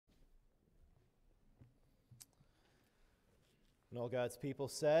And all God's people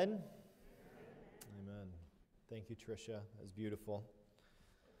said, Amen. Thank you, Tricia. That was beautiful.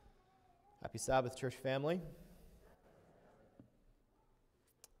 Happy Sabbath, church family.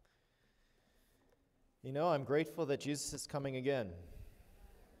 You know, I'm grateful that Jesus is coming again.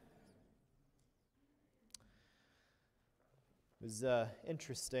 It was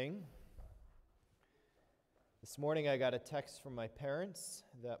interesting. This morning I got a text from my parents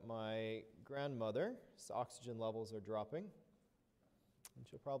that my grandmother's oxygen levels are dropping, and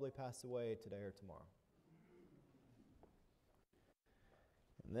she'll probably pass away today or tomorrow.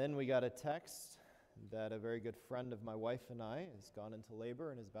 And then we got a text that a very good friend of my wife and I has gone into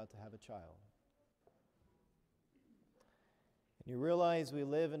labor and is about to have a child. And you realize we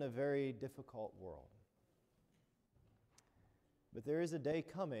live in a very difficult world. But there is a day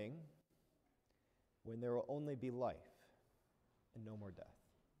coming when there will only be life and no more death.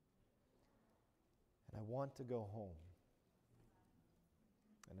 And I want to go home.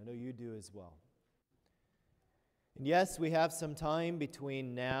 And I know you do as well. And yes, we have some time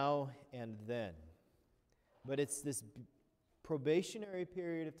between now and then. But it's this probationary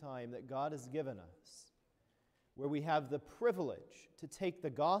period of time that God has given us where we have the privilege to take the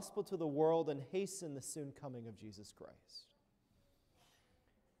gospel to the world and hasten the soon coming of Jesus Christ.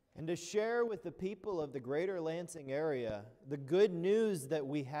 And to share with the people of the greater Lansing area the good news that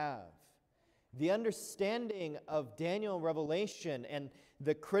we have, the understanding of Daniel and Revelation and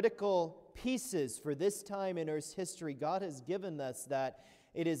the critical pieces for this time in Earth's history God has given us, that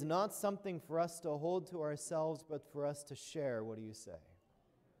it is not something for us to hold to ourselves, but for us to share. What do you say?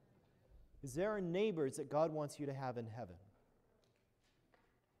 Because there are neighbors that God wants you to have in heaven.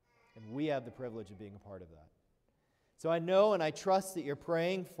 And we have the privilege of being a part of that. So I know and I trust that you're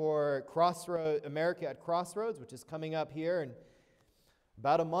praying for America at Crossroads, which is coming up here in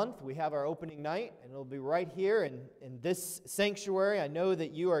about a month. We have our opening night, and it'll be right here in this sanctuary. I know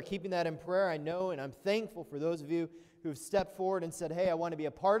that you are keeping that in prayer. I know, and I'm thankful for those of you who've stepped forward and said, hey, I want to be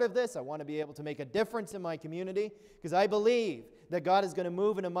a part of this. I want to be able to make a difference in my community, because I believe that God is going to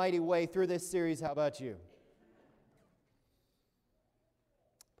move in a mighty way through this series. How about you?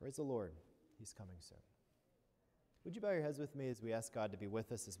 Praise the Lord. He's coming soon. Would you bow your heads with me as we ask God to be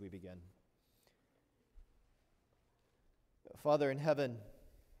with us as we begin? Father in heaven,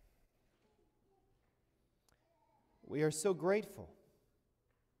 we are so grateful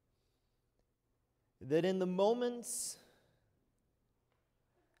that in the moments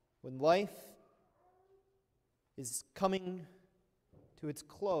when life is coming to its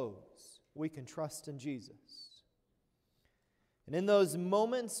close, we can trust in Jesus. And in those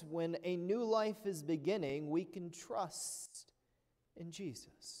moments when a new life is beginning, we can trust in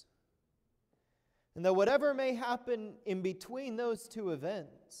Jesus. And that whatever may happen in between those two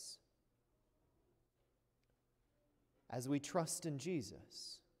events, as we trust in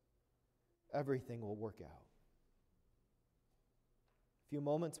Jesus, everything will work out. A few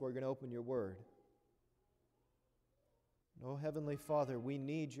moments, we're going to open your word. Oh, Heavenly Father, we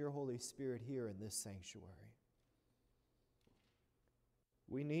need your Holy Spirit here in this sanctuary.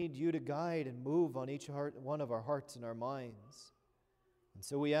 We need you to guide and move on each one of our hearts and our minds. And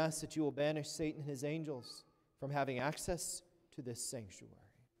so we ask that you will banish Satan and his angels from having access to this sanctuary.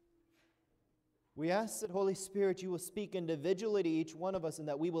 We ask that, Holy Spirit, you will speak individually to each one of us, and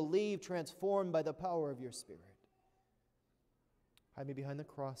that we will leave transformed by the power of your Spirit. Hide me behind the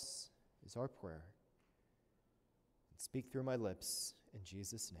cross is our prayer. And speak through my lips in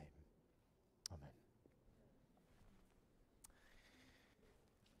Jesus' name. Amen.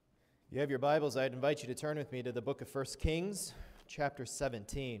 You have your Bibles. I'd invite you to turn with me to the book of 1 Kings, chapter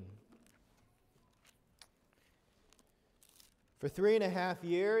 17. For 3.5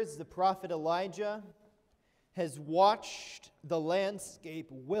 years, the prophet Elijah has watched the landscape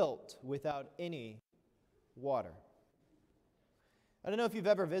wilt without any water. I don't know if you've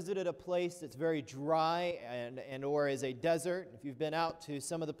ever visited a place that's very dry and or is a desert. If you've been out to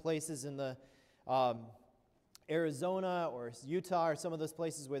some of the places in the Arizona or Utah or some of those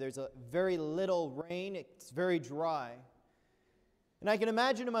places where there's a very little rain, it's very dry. And I can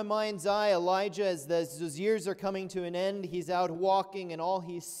imagine in my mind's eye Elijah, as those years are coming to an end, he's out walking and all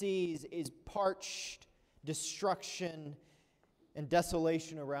he sees is parched destruction and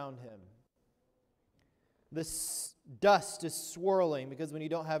desolation around him. This dust is swirling, because when you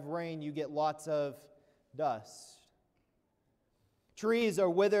don't have rain, you get lots of dust. Trees are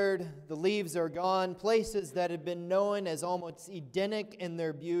withered, the leaves are gone, places that had been known as almost Edenic in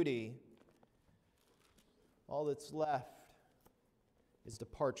their beauty. All that's left is the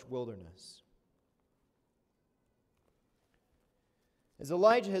parched wilderness. As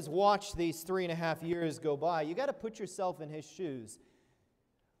Elijah has watched these 3.5 years go by, you got to put yourself in his shoes.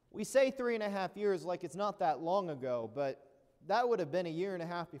 We say 3.5 years like it's not that long ago, but that would have been 1.5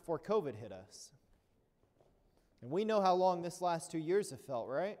 years before COVID hit us. And we know how long this last 2 years have felt,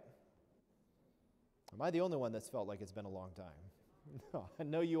 right? Am I the only one that's felt like it's been a long time? No, I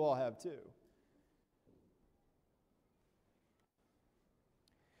know you all have too.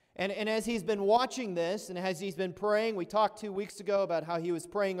 And as he's been watching this, and as he's been praying, we talked 2 weeks ago about how he was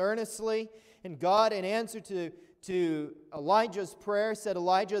praying earnestly, and God, in answer to Elijah's prayer, said,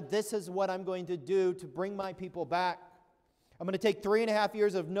 Elijah, this is what I'm going to do to bring my people back. I'm going to take 3.5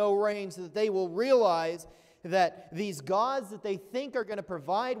 years of no rain so that they will realize that these gods that they think are going to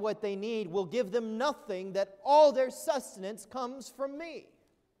provide what they need will give them nothing, that all their sustenance comes from me.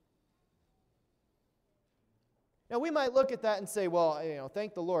 Now, we might look at that and say, well,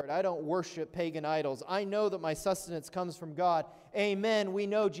 thank the Lord, I don't worship pagan idols. I know that my sustenance comes from God. Amen. We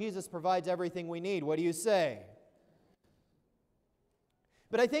know Jesus provides everything we need. What do you say?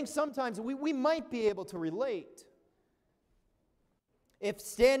 But I think sometimes we might be able to relate. If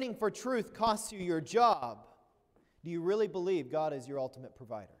standing for truth costs you your job, do you really believe God is your ultimate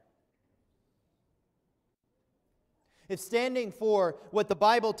provider? If standing for what the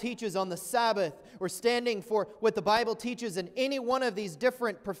Bible teaches on the Sabbath, or standing for what the Bible teaches in any one of these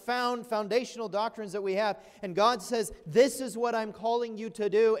different profound foundational doctrines that we have, and God says, this is what I'm calling you to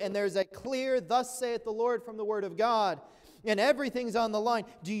do, and there's a clear, thus saith the Lord from the Word of God, and everything's on the line,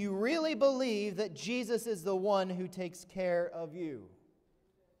 do you really believe that Jesus is the one who takes care of you?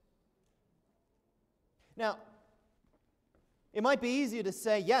 Now, it might be easy to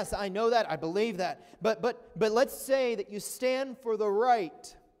say, yes, I know that, I believe that. But let's say that you stand for the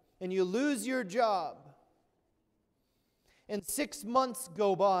right and you lose your job. And 6 months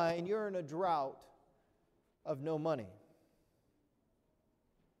go by and you're in a drought of no money.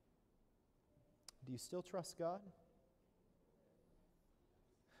 Do you still trust God?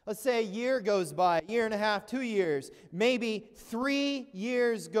 Let's say a year goes by, 1.5 years, 2 years, maybe 3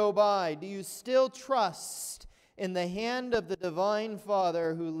 years go by. Do you still trust in the hand of the divine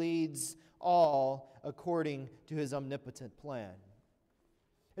Father who leads all according to his omnipotent plan?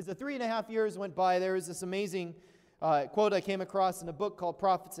 As the 3.5 years went by, there was this amazing quote I came across in a book called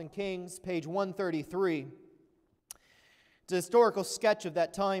Prophets and Kings, page 133. It's a historical sketch of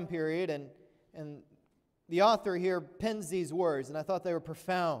that time period, and the author here pens these words, and I thought they were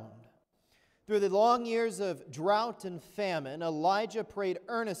profound. Through the long years of drought and famine, Elijah prayed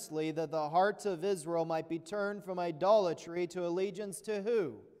earnestly that the hearts of Israel might be turned from idolatry to allegiance to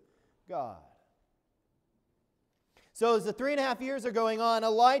who? God. So as the 3.5 years are going on,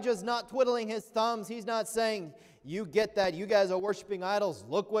 Elijah's not twiddling his thumbs. He's not saying, you get that, you guys are worshiping idols,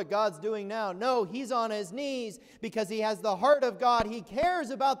 look what God's doing now. No, he's on his knees because he has the heart of God. He cares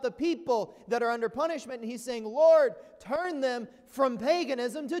about the people that are under punishment, and he's saying, Lord, turn them from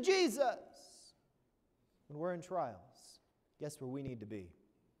paganism to Jesus. When we're in trials, guess where we need to be?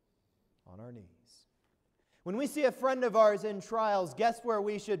 On our knees. When we see a friend of ours in trials, guess where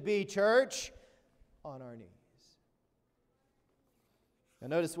we should be, church? On our knees. Now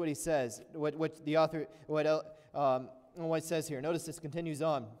notice what he says, what the author, what it says here. Notice this continues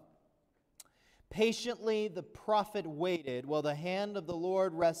on. Patiently the prophet waited while the hand of the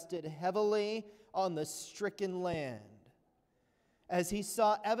Lord rested heavily on the stricken land. As he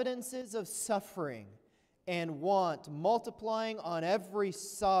saw evidences of suffering and want multiplying on every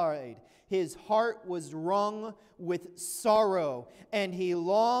side, his heart was wrung with sorrow, and he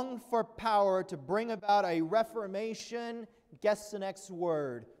longed for power to bring about a reformation. Guess the next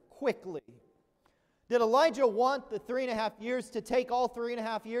word, quickly. Did Elijah want the 3.5 years to take all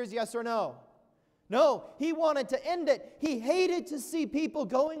 3.5 years, yes or no? No, he wanted to end it. He hated to see people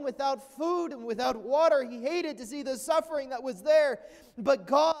going without food and without water. He hated to see the suffering that was there. But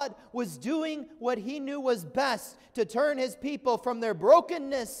God was doing what he knew was best to turn his people from their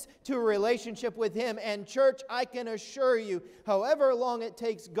brokenness to a relationship with him. And church, I can assure you, however long it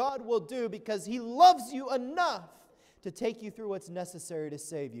takes, God will do, because he loves you enough to take you through what's necessary to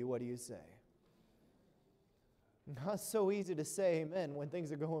save you. What do you say? Not so easy to say amen when things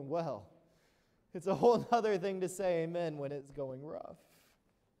are going well. It's a whole other thing to say amen when it's going rough.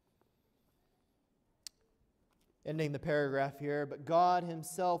 Ending the paragraph here, but God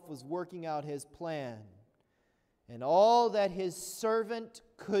himself was working out his plan, and all that his servant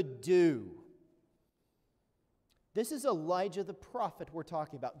could do. This is Elijah the prophet we're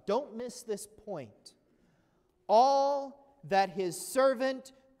talking about. Don't miss this point. All that his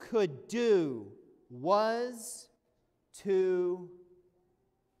servant could do was to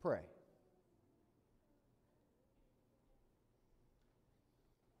pray.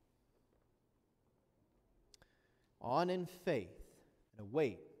 on in faith and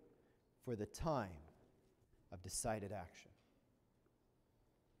await for the time of decided action.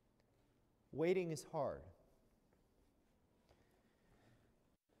 Waiting is hard.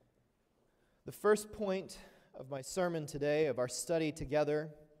 The first point of my sermon today, of our study together,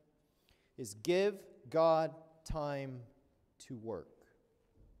 is give God time to work.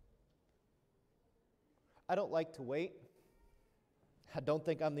 I don't like to wait. I don't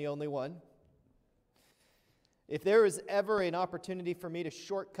think I'm the only one. If there is ever an opportunity for me to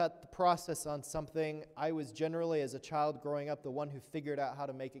shortcut the process on something, I was generally, as a child growing up, the one who figured out how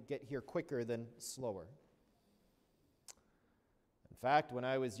to make it get here quicker than slower. In fact, when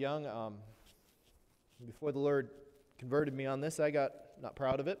I was young, before the Lord converted me on this, I got, not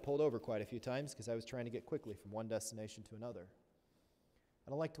proud of it, pulled over quite a few times because I was trying to get quickly from one destination to another.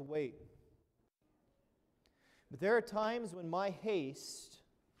 I don't like to wait. But there are times when my haste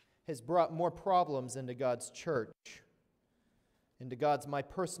has brought more problems into God's church, into my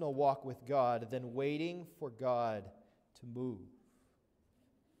personal walk with God, than waiting for God to move.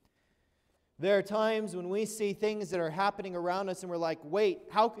 There are times when we see things that are happening around us and we're like, wait,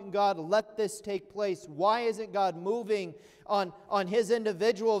 how can God let this take place? Why isn't God moving on His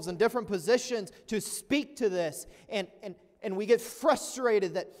individuals in different positions to speak to this? And we get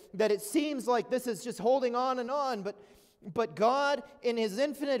frustrated that it seems like this is just holding on, but God, in His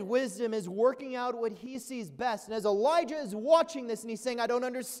infinite wisdom, is working out what He sees best. And as Elijah is watching this and he's saying, I don't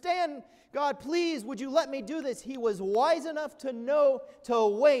understand, God, please, would you let me do this? He was wise enough to know to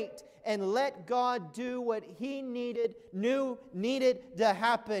wait and let God do what He knew needed to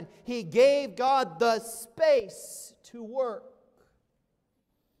happen. He gave God the space to work.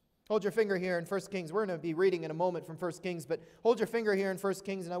 Hold your finger here in 1 Kings. We're going to be reading in a moment from 1 Kings, but hold your finger here in 1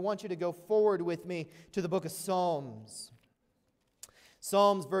 Kings, and I want you to go forward with me to the book of Psalms.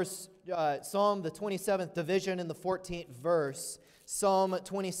 Psalm, the 27th division in the 14th verse. Psalm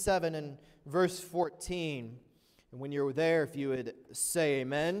 27 and verse 14. And when you're there, if you would say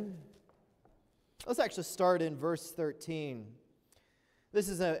amen. Let's actually start in verse 13. This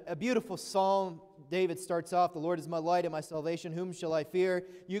is a beautiful psalm. David starts off, the Lord is my light and my salvation, whom shall I fear?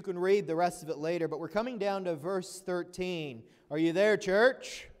 You can read the rest of it later, but we're coming down to verse 13. Are you there,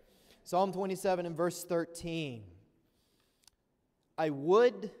 church? Psalm 27 and verse 13. I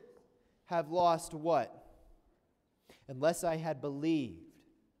would have lost what? Unless I had believed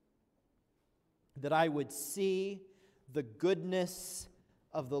that I would see the goodness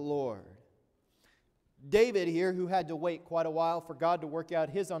of the Lord. David here, who had to wait quite a while for God to work out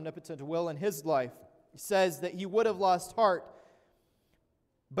His omnipotent will in his life, says that he would have lost heart,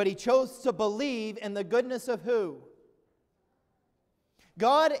 but he chose to believe in the goodness of who?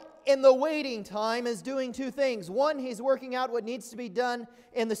 God, in the waiting time, is doing two things. One, He's working out what needs to be done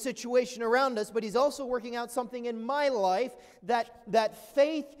in the situation around us, but He's also working out something in my life, that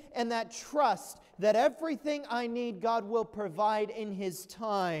faith and that trust that everything I need, God will provide in His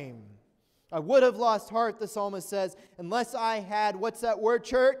time. I would have lost heart, the psalmist says, unless I had, what's that word,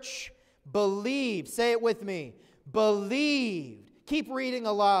 church? Believed. Say it with me. Believed. Keep reading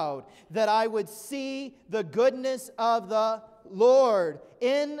aloud. That I would see the goodness of the Lord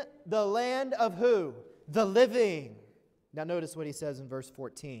in the land of who? The living. Now notice what he says in verse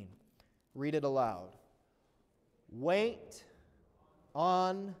 14. Read it aloud. Wait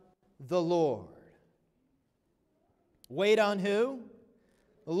on the Lord. Wait on who?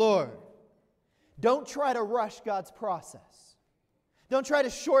 The Lord. Don't try to rush God's process. Don't try to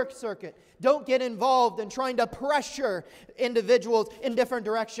short circuit. Don't get involved in trying to pressure individuals in different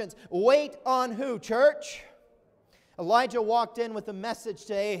directions. Wait on who, church? Elijah walked in with a message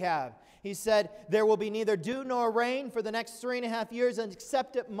to Ahab. He said, there will be neither dew nor rain for the next 3.5 years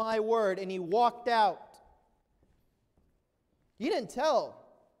except at my word. And he walked out. He didn't tell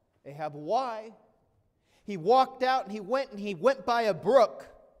Ahab why. He walked out and he went by a brook.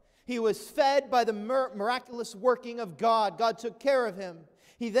 He was fed by the miraculous working of God. God took care of him.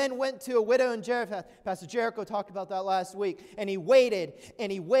 He then went to a widow in Zarephath. Pastor Jericho talked about that last week. And he waited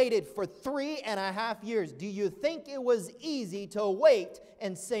for 3.5 years. Do you think it was easy to wait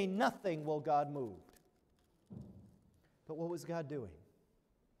and say nothing while God moved? But what was God doing?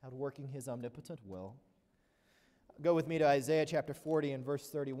 Outworking His omnipotent will. Go with me to Isaiah chapter 40 and verse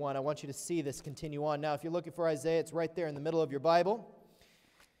 31. I want you to see this continue on. Now, if you're looking for Isaiah, it's right there in the middle of your Bible.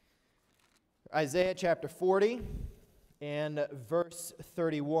 Isaiah chapter 40 and verse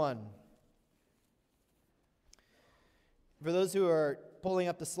 31. For those who are pulling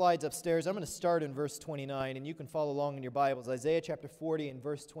up the slides upstairs, I'm going to start in verse 29, and you can follow along in your Bibles. Isaiah chapter 40 and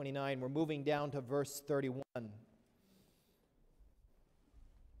verse 29. We're moving down to verse 31.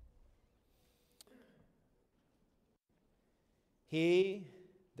 He,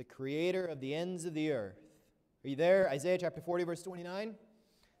 the creator of the ends of the earth. Are you there? Isaiah chapter 40, verse 29.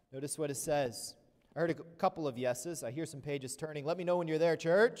 Notice what it says. I heard a couple of yeses. I hear some pages turning. Let me know when you're there,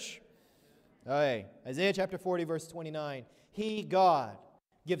 church. Okay. Isaiah chapter 40, verse 29. He, God,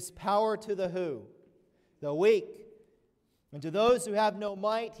 gives power to the who? The weak. And to those who have no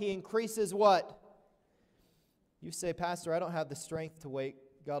might, He increases what? You say, Pastor, I don't have the strength to wait.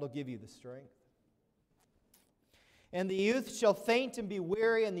 God will give you the strength. And the youth shall faint and be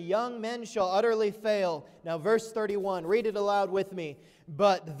weary, and the young men shall utterly fail. Now, verse 31, read it aloud with me.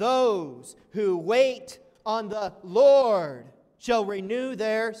 But those who wait on the Lord shall renew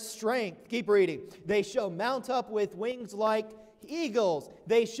their strength. Keep reading. They shall mount up with wings like eagles.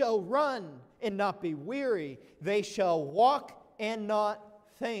 They shall run and not be weary. They shall walk and not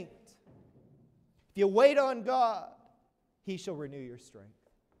faint. If you wait on God, He shall renew your strength.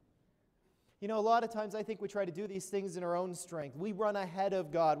 You know, a lot of times I think we try to do these things in our own strength. We run ahead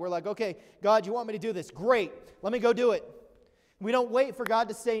of God. We're like, okay, God, you want me to do this? Great. Let me go do it. We don't wait for God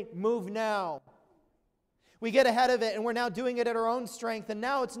to say, move now. We get ahead of it and we're now doing it at our own strength. And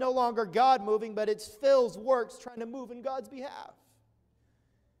now it's no longer God moving, but it's Phil's works trying to move in God's behalf.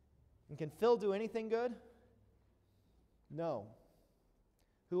 And can Phil do anything good? No.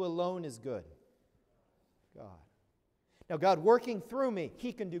 Who alone is good? God. Now, God working through me,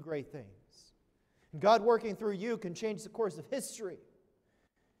 He can do great things. And God working through you can change the course of history.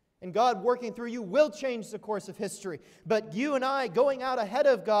 And God working through you will change the course of history. But you and I going out ahead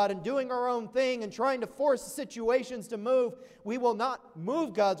of God and doing our own thing and trying to force situations to move, we will not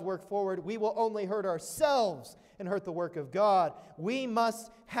move God's work forward. We will only hurt ourselves and hurt the work of God. We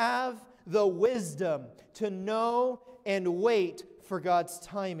must have the wisdom to know and wait for God's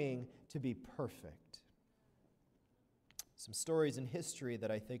timing to be perfect. Some stories in history that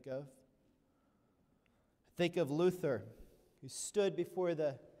I think of. Think of Luther, who stood before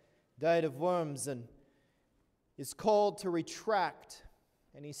the Diet of Worms and is called to retract.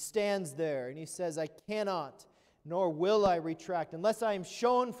 And he stands there and he says, I cannot, nor will I retract, unless I am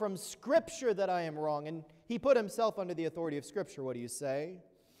shown from Scripture that I am wrong. And he put himself under the authority of Scripture. What do you say?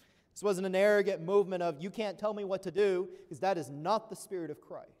 This wasn't an arrogant movement of, you can't tell me what to do, because that is not the Spirit of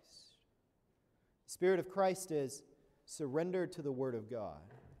Christ. The Spirit of Christ is surrender to the Word of God.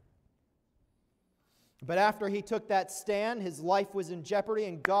 But after he took that stand, his life was in jeopardy,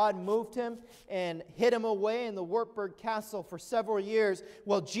 and God moved him and hid him away in the Wartburg Castle for several years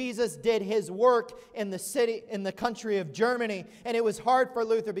while Jesus did His work in the country of Germany. And it was hard for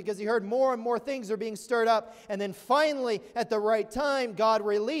Luther because he heard more and more things are being stirred up. And then finally, at the right time, God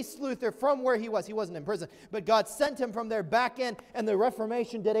released Luther from where he was. He wasn't in prison, but God sent him from there back in, and the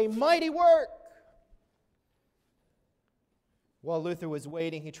Reformation did a mighty work. While Luther was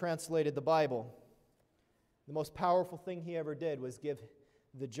waiting, he translated the Bible. The most powerful thing he ever did was give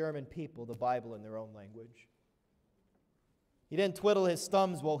the German people the Bible in their own language. He didn't twiddle his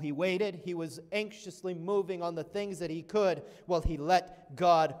thumbs while he waited. He was anxiously moving on the things that he could while he let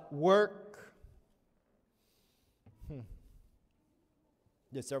God work.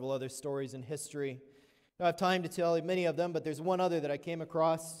 There's several other stories in history. I don't have time to tell you many of them, but there's one other that I came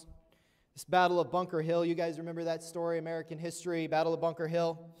across. This Battle of Bunker Hill, you guys remember that story, American history, Battle of Bunker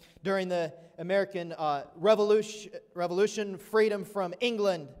Hill? During the American Revolution, freedom from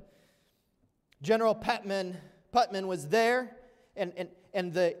England, General Putnam was there, and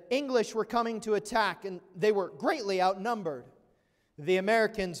the English were coming to attack, and they were greatly outnumbered. The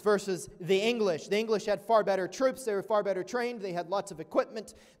Americans versus the English. The English had far better troops, they were far better trained, they had lots of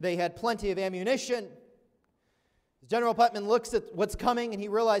equipment, they had plenty of ammunition. General Putnam looks at what's coming and he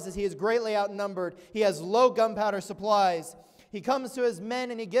realizes he is greatly outnumbered. He has low gunpowder supplies. He comes to his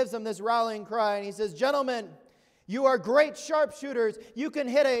men and he gives them this rallying cry and he says, gentlemen, you are great sharpshooters. You can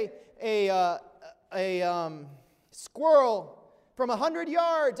hit a squirrel from 100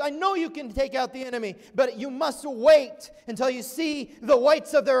 yards. I know you can take out the enemy, but you must wait until you see the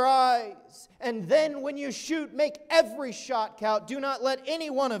whites of their eyes. And then when you shoot, make every shot count. Do not let any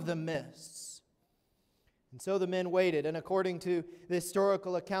one of them miss. And so the men waited, and according to the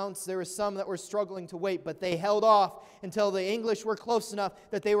historical accounts, there were some that were struggling to wait, but they held off until the English were close enough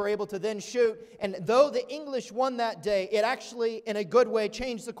that they were able to then shoot. And though the English won that day, it actually, in a good way,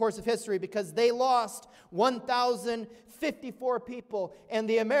 changed the course of history because they lost 1,054 people, and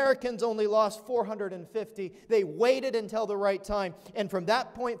the Americans only lost 450. They waited until the right time, and from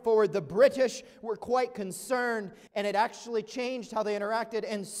that point forward, the British were quite concerned, and it actually changed how they interacted,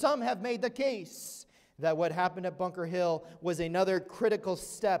 and some have made the case that what happened at Bunker Hill was another critical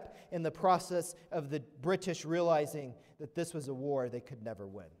step in the process of the British realizing that this was a war they could never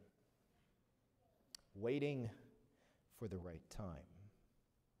win. Waiting for the right time.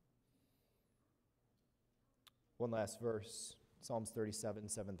 One last verse, Psalms 37,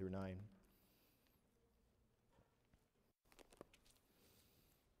 7 through 9.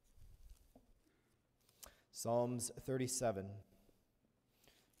 Psalms 37,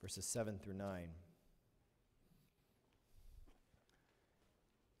 verses 7 through 9.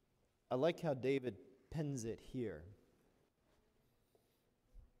 I like how David pens it here.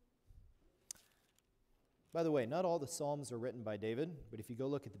 By the way, not all the Psalms are written by David, but if you go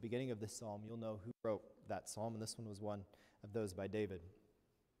look at the beginning of this psalm, you'll know who wrote that psalm, and this one was one of those by David.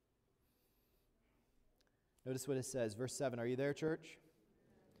 Notice what it says, verse 7. Are you there, church?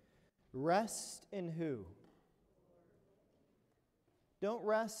 Rest in who? Don't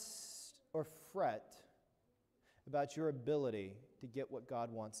rest or fret about your ability to get what God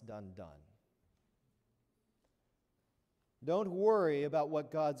wants done. Don't worry about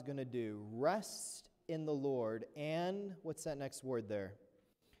what God's going to do. Rest in the Lord, and what's that next word there?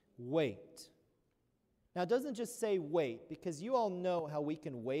 Wait. Now, it doesn't just say wait, because you all know how we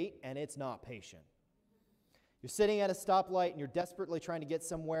can wait, and it's not patient. You're sitting at a stoplight, and you're desperately trying to get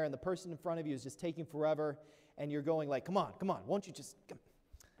somewhere, and the person in front of you is just taking forever, and you're going like, come on, won't you just... Come.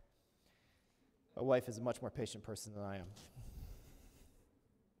 My wife is a much more patient person than I am.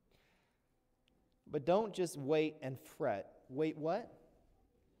 But don't just wait and fret. Wait what?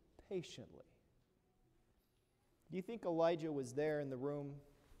 Patiently. Do you think Elijah was there in the room?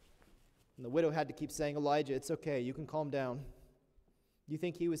 And the widow had to keep saying, Elijah, it's okay, you can calm down. Do you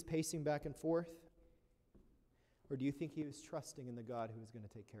think he was pacing back and forth? Or do you think he was trusting in the God who was going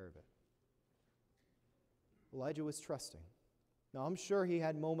to take care of it? Elijah was trusting. Now, I'm sure he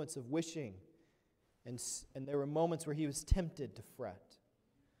had moments of wishing, and there were moments where he was tempted to fret.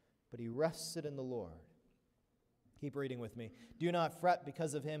 But he rested in the Lord. Keep reading with me. Do not fret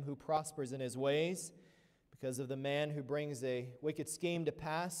because of him who prospers in his ways, because of the man who brings a wicked scheme to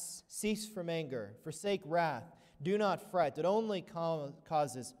pass. Cease from anger, forsake wrath. Do not fret. It only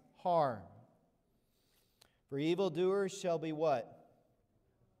causes harm. For evildoers shall be what?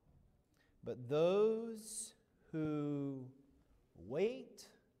 But those who wait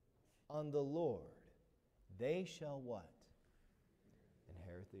on the Lord, they shall what?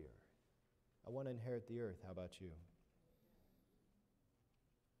 Inherit the earth. I want to inherit the earth. How about you?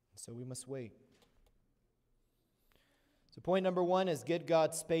 So we must wait. So point number one is get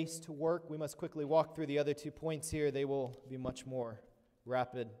God space to work. We must quickly walk through the other 2 points here. They will be much more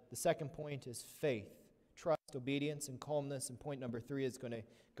rapid. The second point is faith, trust, obedience, and calmness. And point number 3 is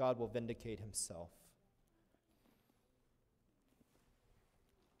God will vindicate himself.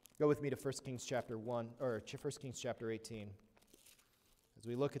 Go with me to 1 Kings chapter 1, or 1 Kings chapter 18, as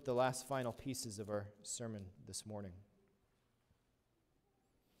we look at the last final pieces of our sermon this morning.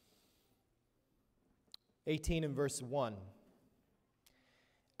 18 and verse 1.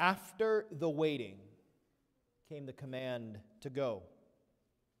 After the waiting came the command to go.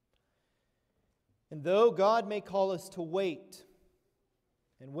 And though God may call us to wait,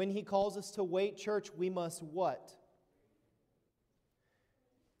 and when he calls us to wait, church, we must what?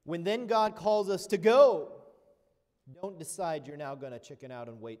 When then God calls us to go, don't decide you're now going to chicken out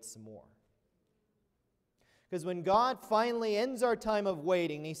and wait some more. Because when God finally ends our time of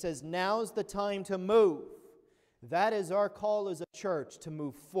waiting, he says, now's the time to move. That is our call as a church, to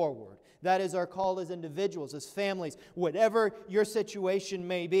move forward. That is our call as individuals, as families. Whatever your situation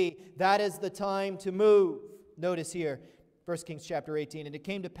may be, that is the time to move. Notice here, 1 Kings chapter 18. And it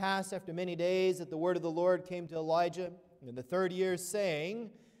came to pass after many days that the word of the Lord came to Elijah in the 3rd year, saying,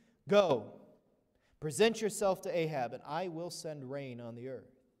 Go, present yourself to Ahab, and I will send rain on the earth.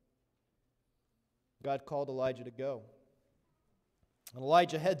 God called Elijah to go. And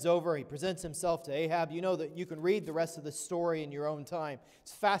Elijah heads over, he presents himself to Ahab. You know that you can read the rest of the story in your own time.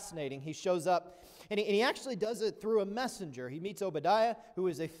 It's fascinating. He shows up, and he actually does it through a messenger. He meets Obadiah, who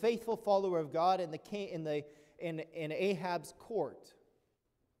is a faithful follower of God in Ahab's court.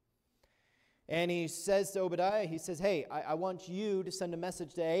 And he says to Obadiah, he says, hey, I want you to send a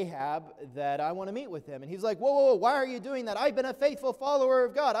message to Ahab that I want to meet with him. And he's like, whoa, why are you doing that? I've been a faithful follower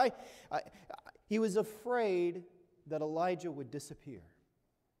of God. He was afraid that Elijah would disappear.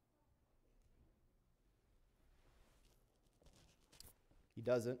 He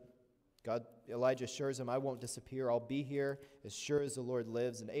doesn't. Elijah assures him, I won't disappear. I'll be here as sure as the Lord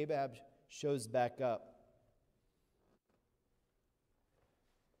lives. And Ahab shows back up.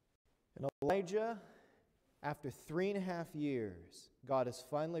 And Elijah, after 3.5 years, God has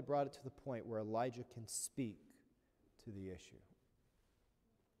finally brought it to the point where Elijah can speak to the issue.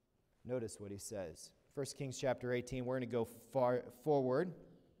 Notice what he says. 1 Kings chapter 18, we're going to go far forward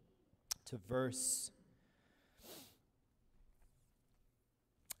to verse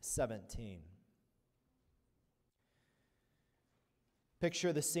 17.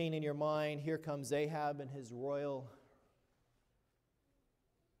 Picture the scene in your mind. Here comes Ahab in his royal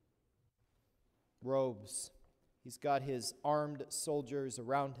robes. He's got his armed soldiers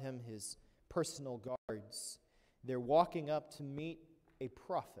around him, his personal guards. They're walking up to meet a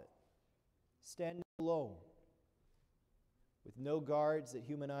prophet, standing alone, with no guards that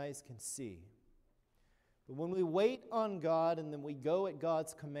human eyes can see. But when we wait on God and then we go at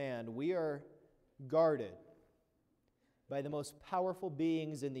God's command, we are guarded by the most powerful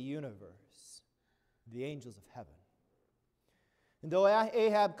beings in the universe, the angels of heaven. And though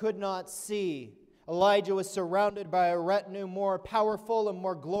Ahab could not see, Elijah was surrounded by a retinue more powerful and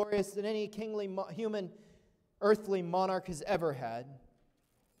more glorious than any kingly human earthly monarch has ever had.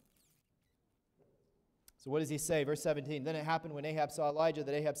 So what does he say? Verse 17, then it happened when Ahab saw Elijah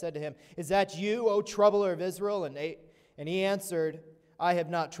that Ahab said to him, is that you, O troubler of Israel? And he answered, I have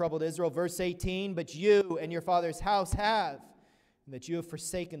not troubled Israel. Verse 18, but you and your father's house have, and that you have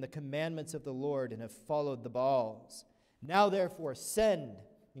forsaken the commandments of the Lord and have followed the Baals. Now therefore send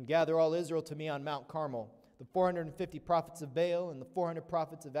and gather all Israel to me on Mount Carmel, the 450 prophets of Baal and the 400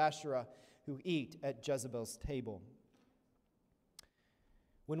 prophets of Asherah who eat at Jezebel's table.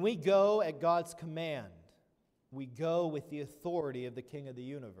 When we go at God's command, we go with the authority of the King of the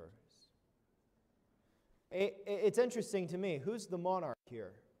universe. It's interesting to me, who's the monarch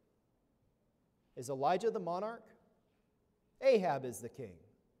here? Is Elijah the monarch? Ahab is the king.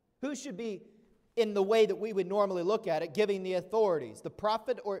 Who should be, in the way that we would normally look at it, giving the authorities? The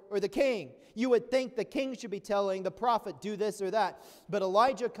prophet or the king? You would think the king should be telling the prophet, do this or that. But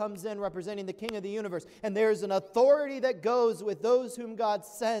Elijah comes in representing the King of the universe. And there's an authority that goes with those whom God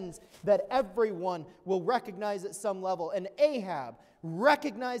sends that everyone will recognize at some level. And Ahab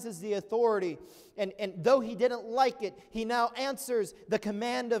recognizes the authority. And though he didn't like it, he now answers the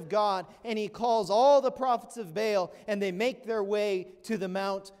command of God. And he calls all the prophets of Baal. And they make their way to the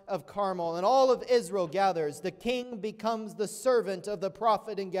Mount of Carmel. And all of Israel gathers. The king becomes the servant of the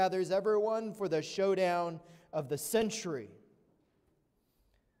prophet and gathers everyone for the showdown of the century.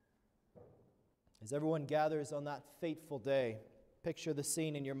 As everyone gathers on that fateful day, picture the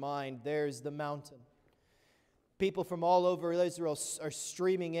scene in your mind. There's the mountain. People from all over Israel are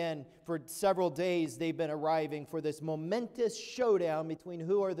streaming in. For several days they've been arriving for this momentous showdown between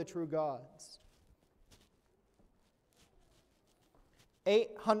who are the true gods.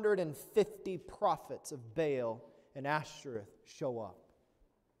 850 prophets of Baal and Asherah show up.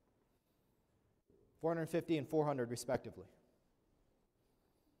 450 and 400 respectively.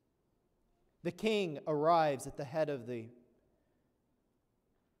 The king arrives at the head of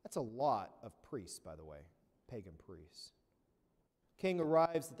that's a lot of priests, by the way. Pagan priests. King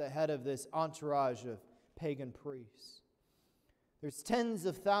arrives at the head of this entourage of pagan priests. There's tens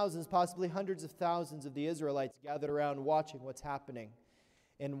of thousands, possibly hundreds of thousands of the Israelites gathered around watching what's happening.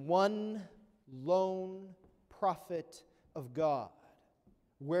 And one lone prophet of God,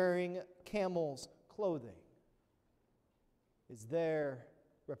 wearing camel's clothing, is there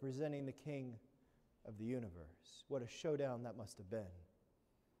representing the King of the universe. What a showdown that must have been.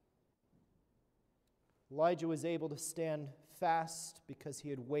 Elijah was able to stand fast because he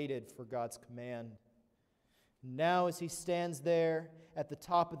had waited for God's command. Now as he stands there at the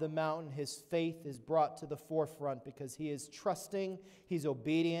top of the mountain, his faith is brought to the forefront because he is trusting, he's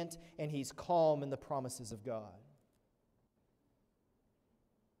obedient, and he's calm in the promises of God.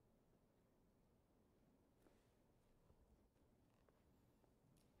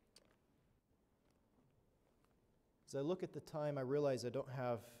 As I look at the time, I realize I don't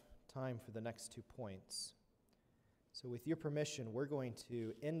have time for the next 2 points. So with your permission, we're going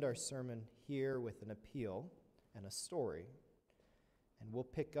to end our sermon here with an appeal and a story, and we'll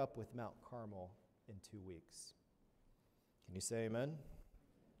pick up with Mount Carmel in 2 weeks. Can you say amen?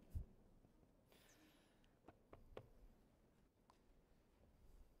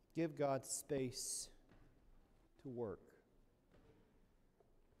 Give God space to work.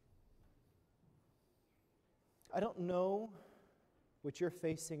 I don't know what you're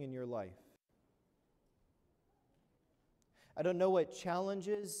facing in your life. I don't know what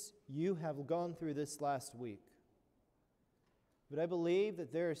challenges you have gone through this last week. But I believe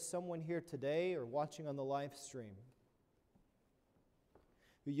that there is someone here today or watching on the live stream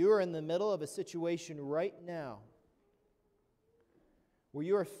who you are in the middle of a situation right now where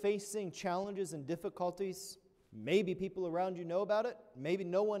you are facing challenges and difficulties. Maybe people around you know about it. Maybe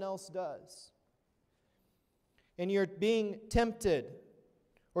no one else does. And you're being tempted,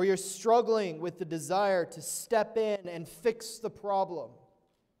 or you're struggling with the desire to step in and fix the problem.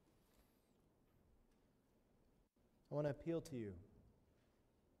 I want to appeal to you.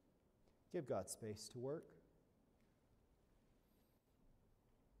 Give God space to work.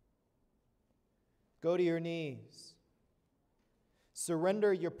 Go to your knees.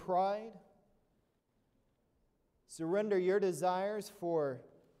 Surrender your pride. Surrender your desires for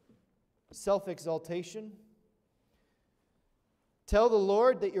self-exaltation. Tell the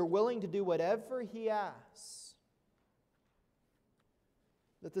Lord that you're willing to do whatever He asks.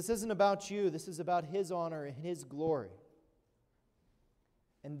 That this isn't about you, this is about His honor and His glory.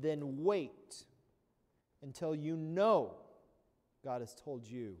 And then wait until you know God has told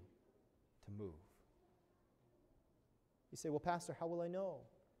you to move. You say, well, Pastor, how will I know?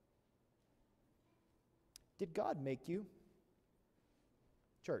 Did God make you?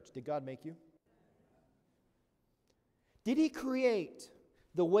 Church, did God make you? Did He create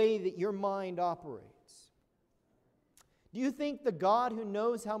the way that your mind operates? Do you think the God who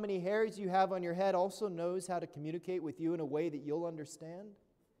knows how many hairs you have on your head also knows how to communicate with you in a way that you'll understand?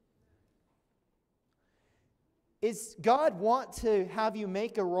 Is God want to have you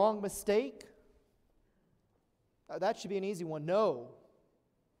make a wrong mistake? That should be an easy one. No.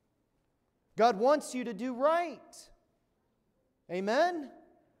 God wants you to do right. Amen?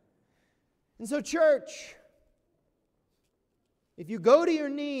 And so, church, if you go to your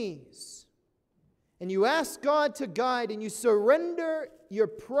knees and you ask God to guide and you surrender your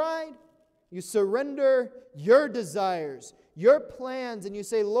pride, you surrender your desires, your plans, and you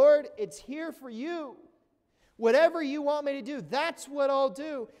say, Lord, it's here for you. Whatever you want me to do, that's what I'll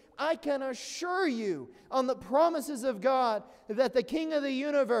do. I can assure you on the promises of God that the King of the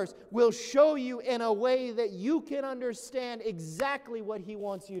universe will show you in a way that you can understand exactly what He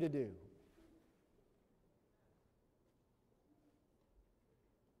wants you to do.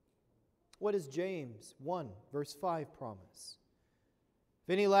 What does James 1 verse 5 promise?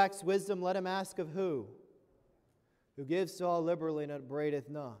 If any lacks wisdom, let him ask of who? Who gives to all liberally and upbraideth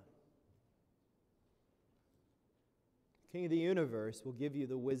not. King of the universe will give you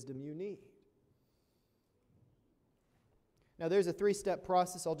the wisdom you need. Now, there's a 3-step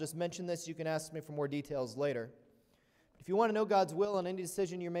process. I'll just mention this. You can ask me for more details later. If you want to know God's will on any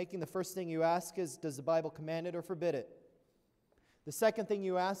decision you're making, the first thing you ask is, does the Bible command it or forbid it? The second thing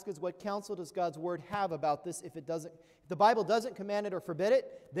you ask is, what counsel does God's Word have about this? If the Bible doesn't command it or forbid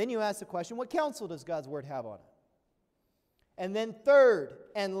it, then you ask the question, what counsel does God's Word have on it? And then third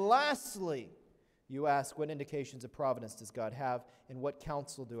and lastly, you ask, what indications of providence does God have, and what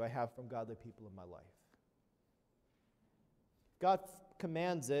counsel do I have from godly people in my life? If God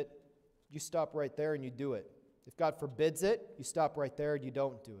commands it, you stop right there and you do it. If God forbids it, you stop right there and you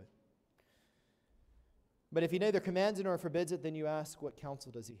don't do it. But if He neither commands it nor forbids it, then you ask, what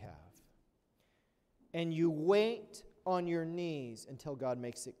counsel does He have? And you wait on your knees until God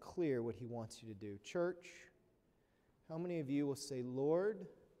makes it clear what He wants you to do. Church, how many of you will say, Lord,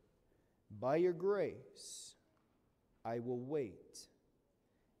 by your grace, I will wait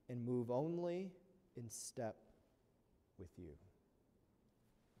and move only in step with you?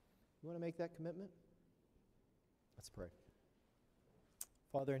 You want to make that commitment? Let's pray.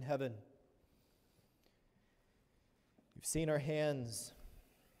 Father in heaven, You've seen our hands.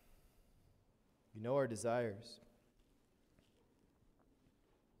 You know our desires.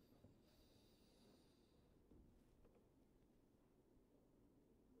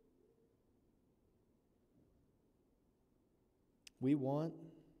 We want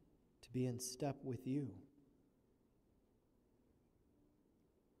to be in step with You.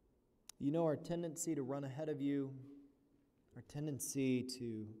 You know our tendency to run ahead of You, our tendency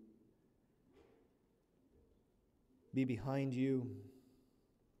to be behind You,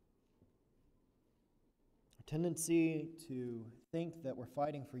 our tendency to think that we're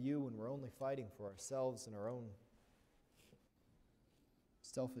fighting for You when we're only fighting for ourselves and our own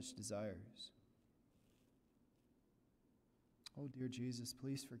selfish desires. Oh, dear Jesus,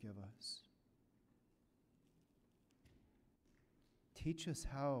 please forgive us. Teach us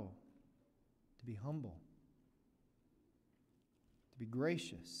how to be humble, to be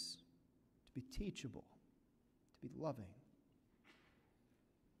gracious, to be teachable, to be loving,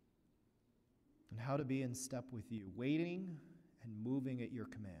 and how to be in step with You, waiting and moving at Your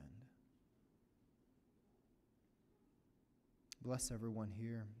command. Bless everyone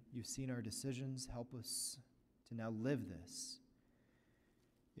here. You've seen our decisions. Help us to now live this.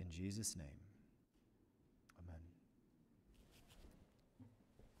 In Jesus' name, amen.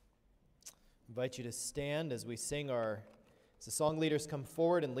 I invite you to stand as we sing as the song leaders come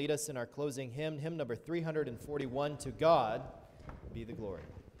forward and lead us in our closing hymn, hymn number 341, To God Be the Glory.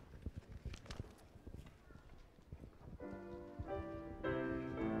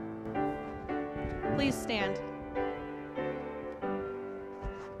 Please stand.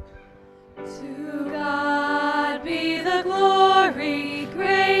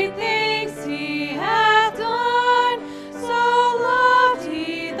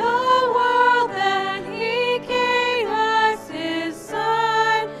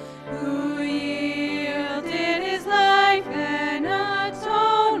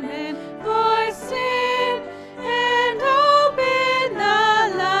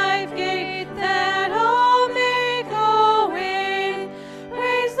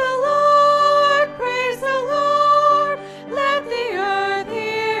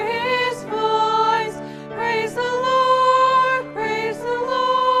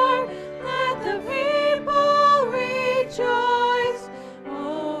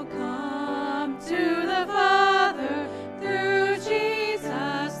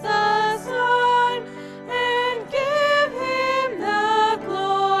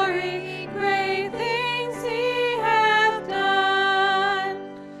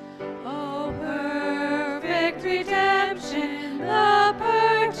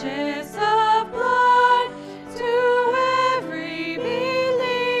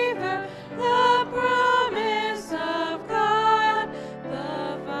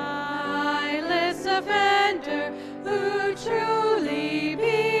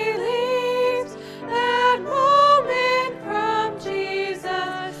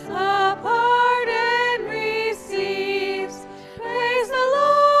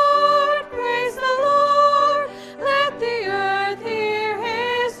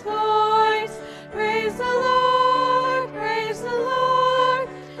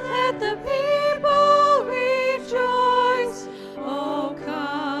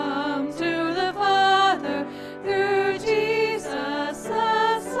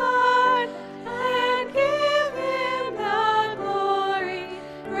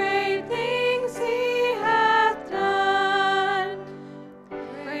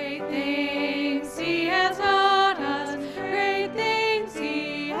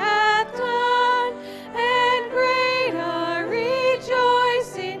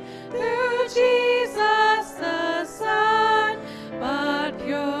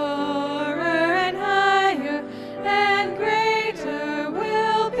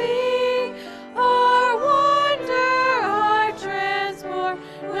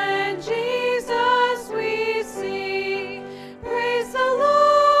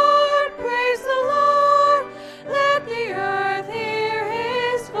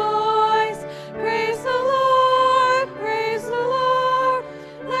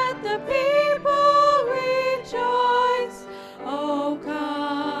 the people rejoice. Oh,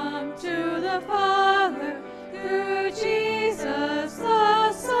 come to the Father through Jesus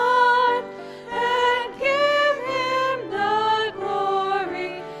the Son, and give him the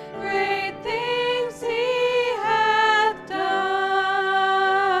glory. Great things he hath done.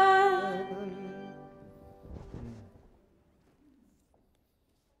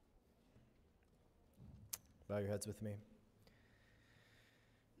 Bow your heads with me.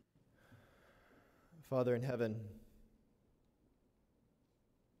 Father in heaven,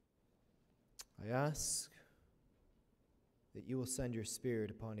 I ask that you will send your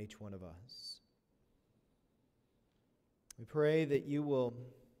Spirit upon each one of us. We pray that you will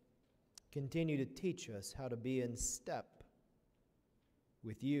continue to teach us how to be in step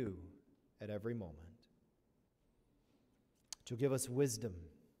with you at every moment. That you'll give us wisdom,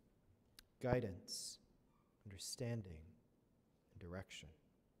 guidance, understanding, and direction.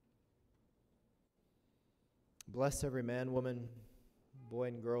 Bless every man, woman, boy,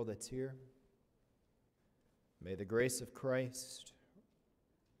 and girl that's here. May the grace of Christ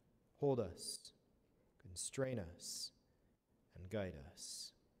hold us, constrain us, and guide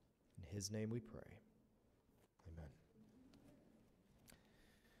us. In his name we pray. Amen.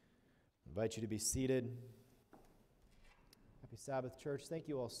 I invite you to be seated. Happy Sabbath, church. Thank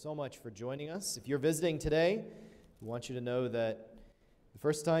you all so much for joining us. If you're visiting today, we want you to know that the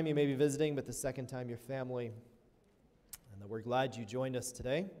first time you may be visiting, but the second time your family, and that we're glad you joined us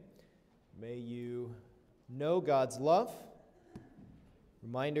today. May you know God's love.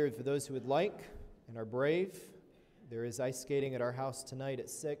 Reminder for those who would like and are brave, there is ice skating at our house tonight at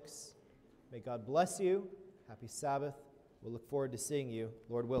 6. May God bless you. Happy Sabbath. We'll look forward to seeing you,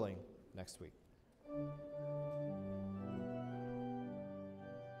 Lord willing, next week.